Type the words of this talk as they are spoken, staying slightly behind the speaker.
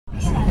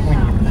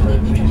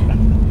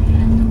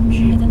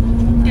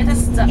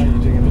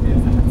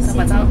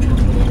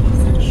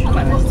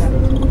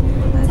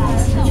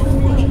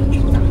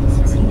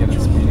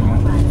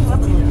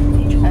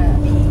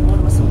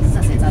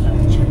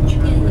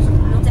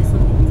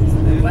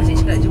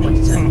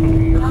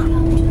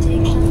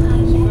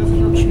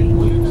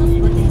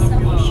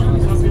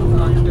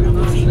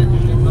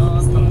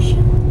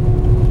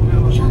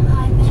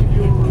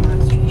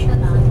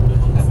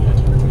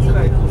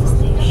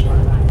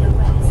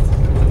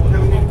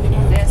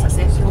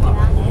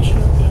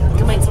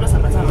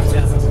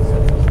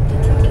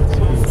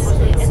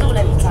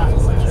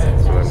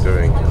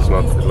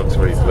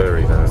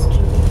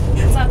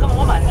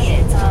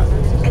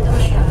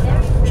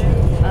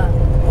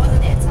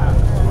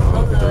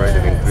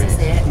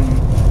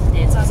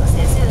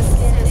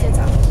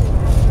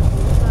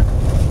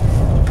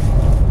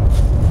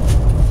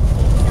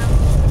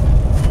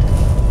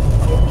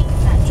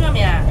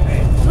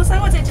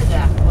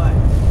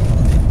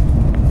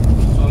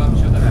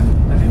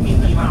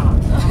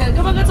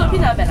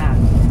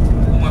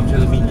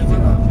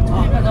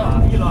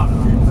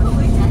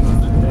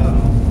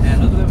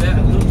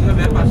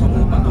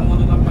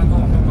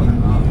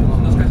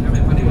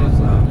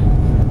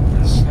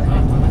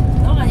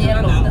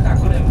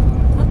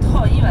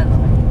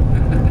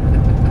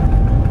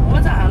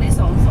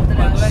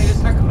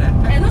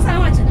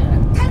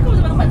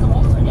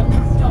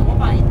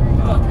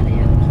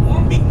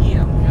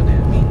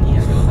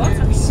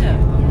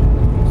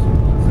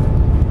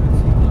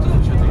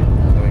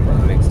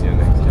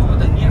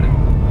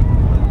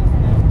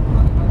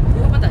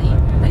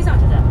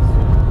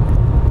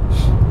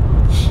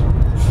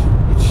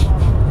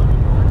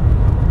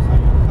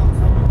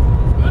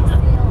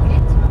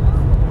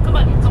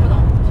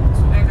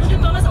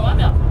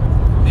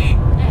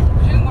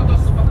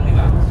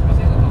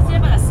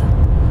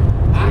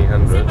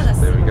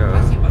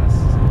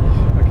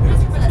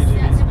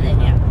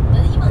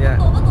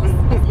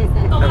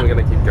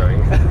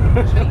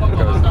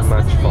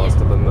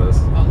us.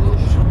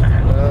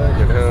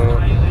 You know.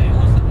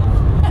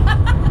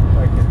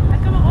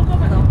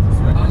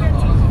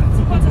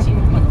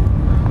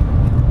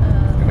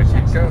 Gonna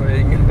keep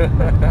going. Can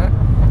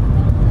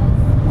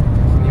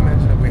you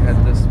imagine if we had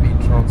this speed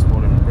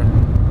transport in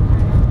Britain?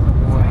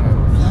 Wow.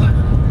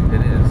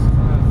 It is.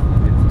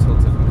 It's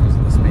tilted because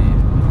of the speed.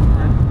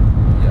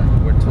 Yeah,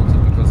 we're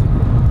tilted because of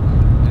it.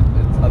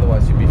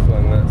 Otherwise you'd be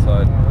flying that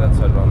side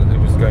around. It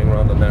was going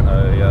around a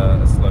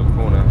slow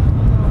corner.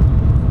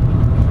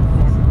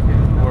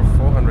 We're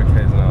 400 km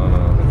an hour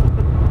now.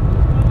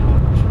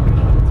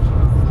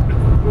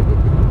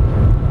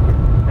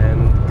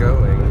 And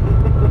going.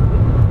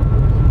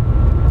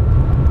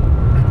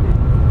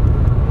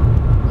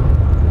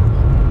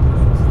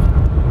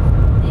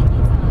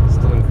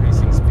 Still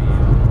increasing speed.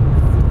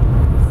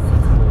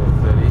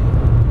 430.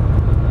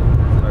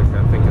 Okay,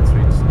 I think it's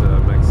reached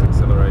max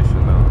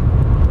acceleration now.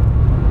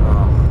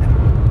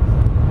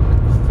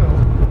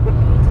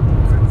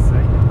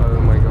 Oh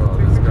my god,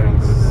 it's going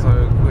so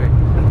quick.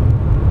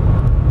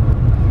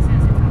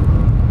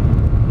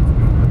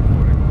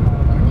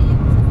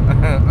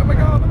 Oh my god, oh my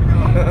god!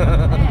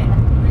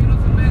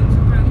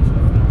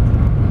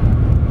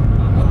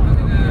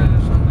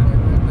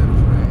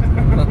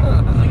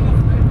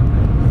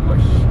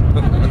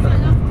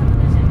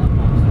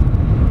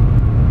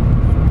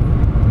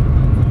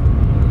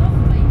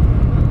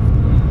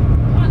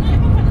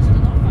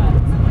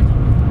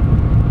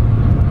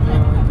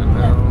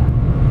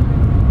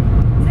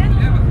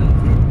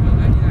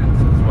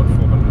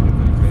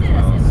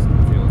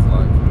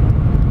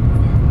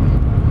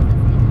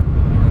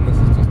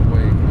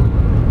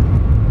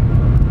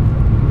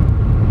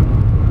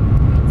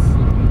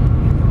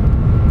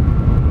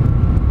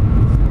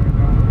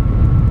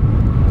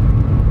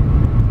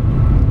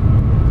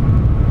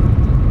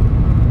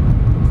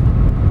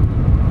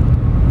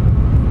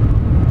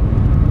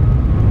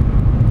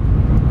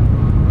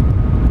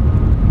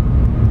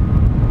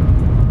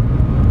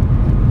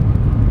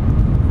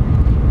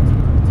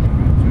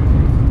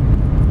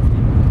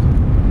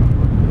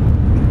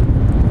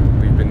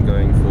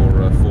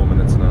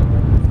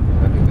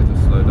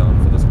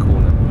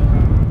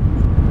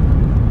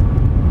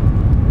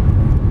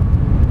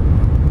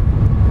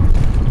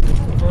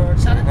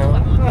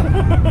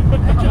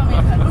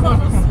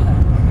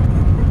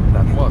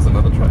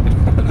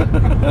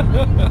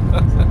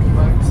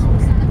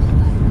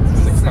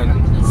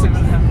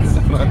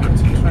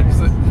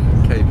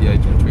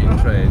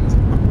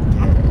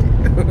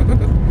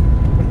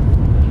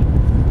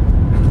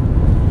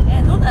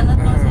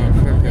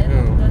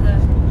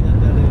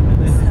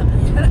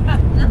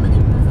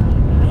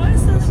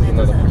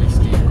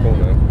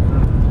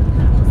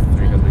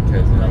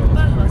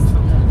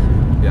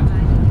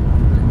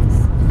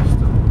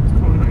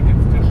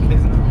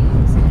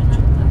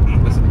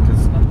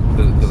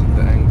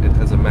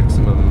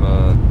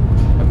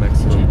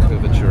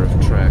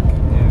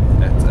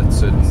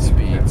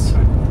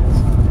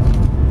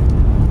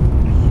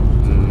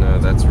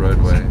 That's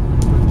roadway,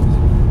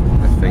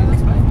 I think.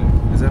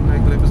 Is that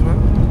Maglev as well?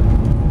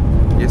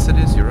 Yes it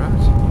is, you're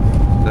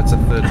right. That's a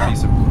third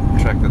piece of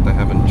track that they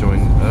haven't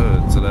joined.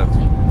 Oh, so that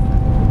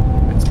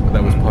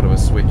was part of a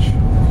switch.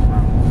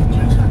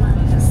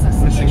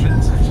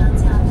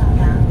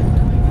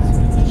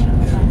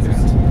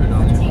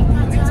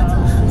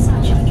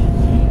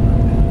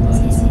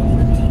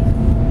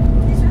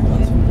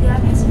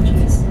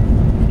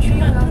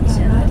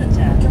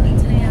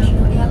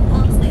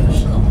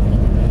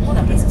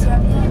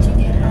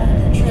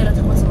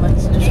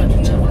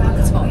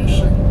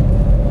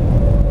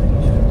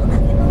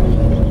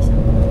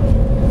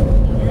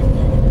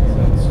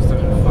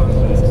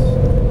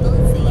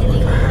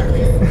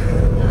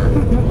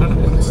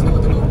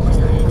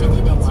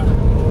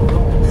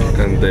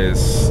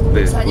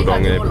 There's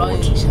Pudong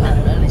Airport.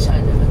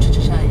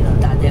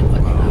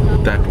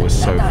 That was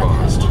so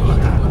fast.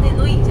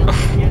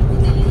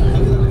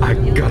 I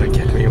gotta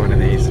get me one of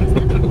these.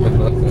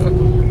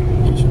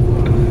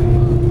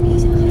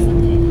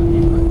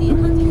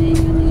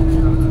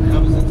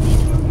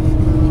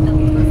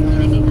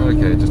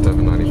 Okay, just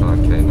over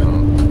 95k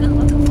now.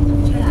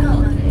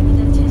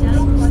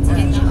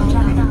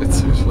 It's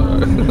so slow.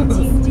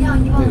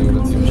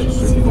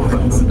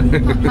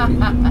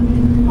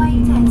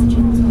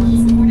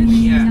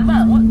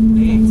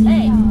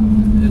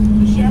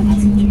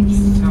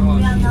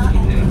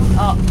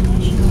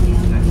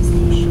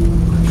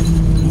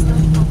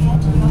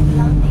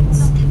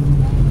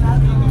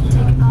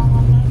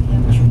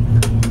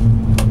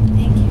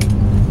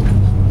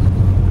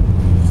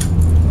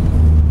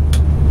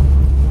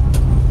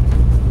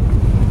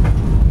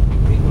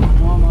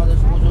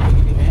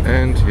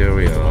 And here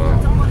we are,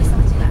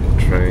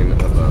 train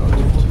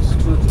arrived.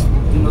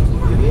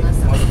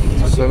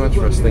 So much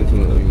for us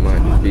thinking that we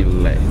might be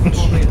late.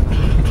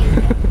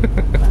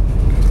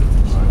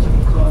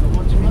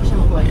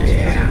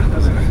 Yeah.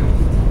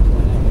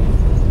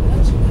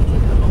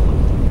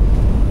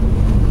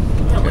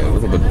 Okay, a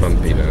little bit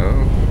bumpy now.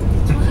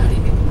 You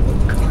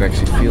can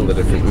actually feel the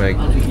different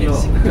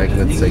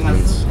magnet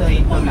segments.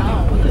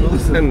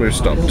 And we're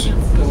stopped.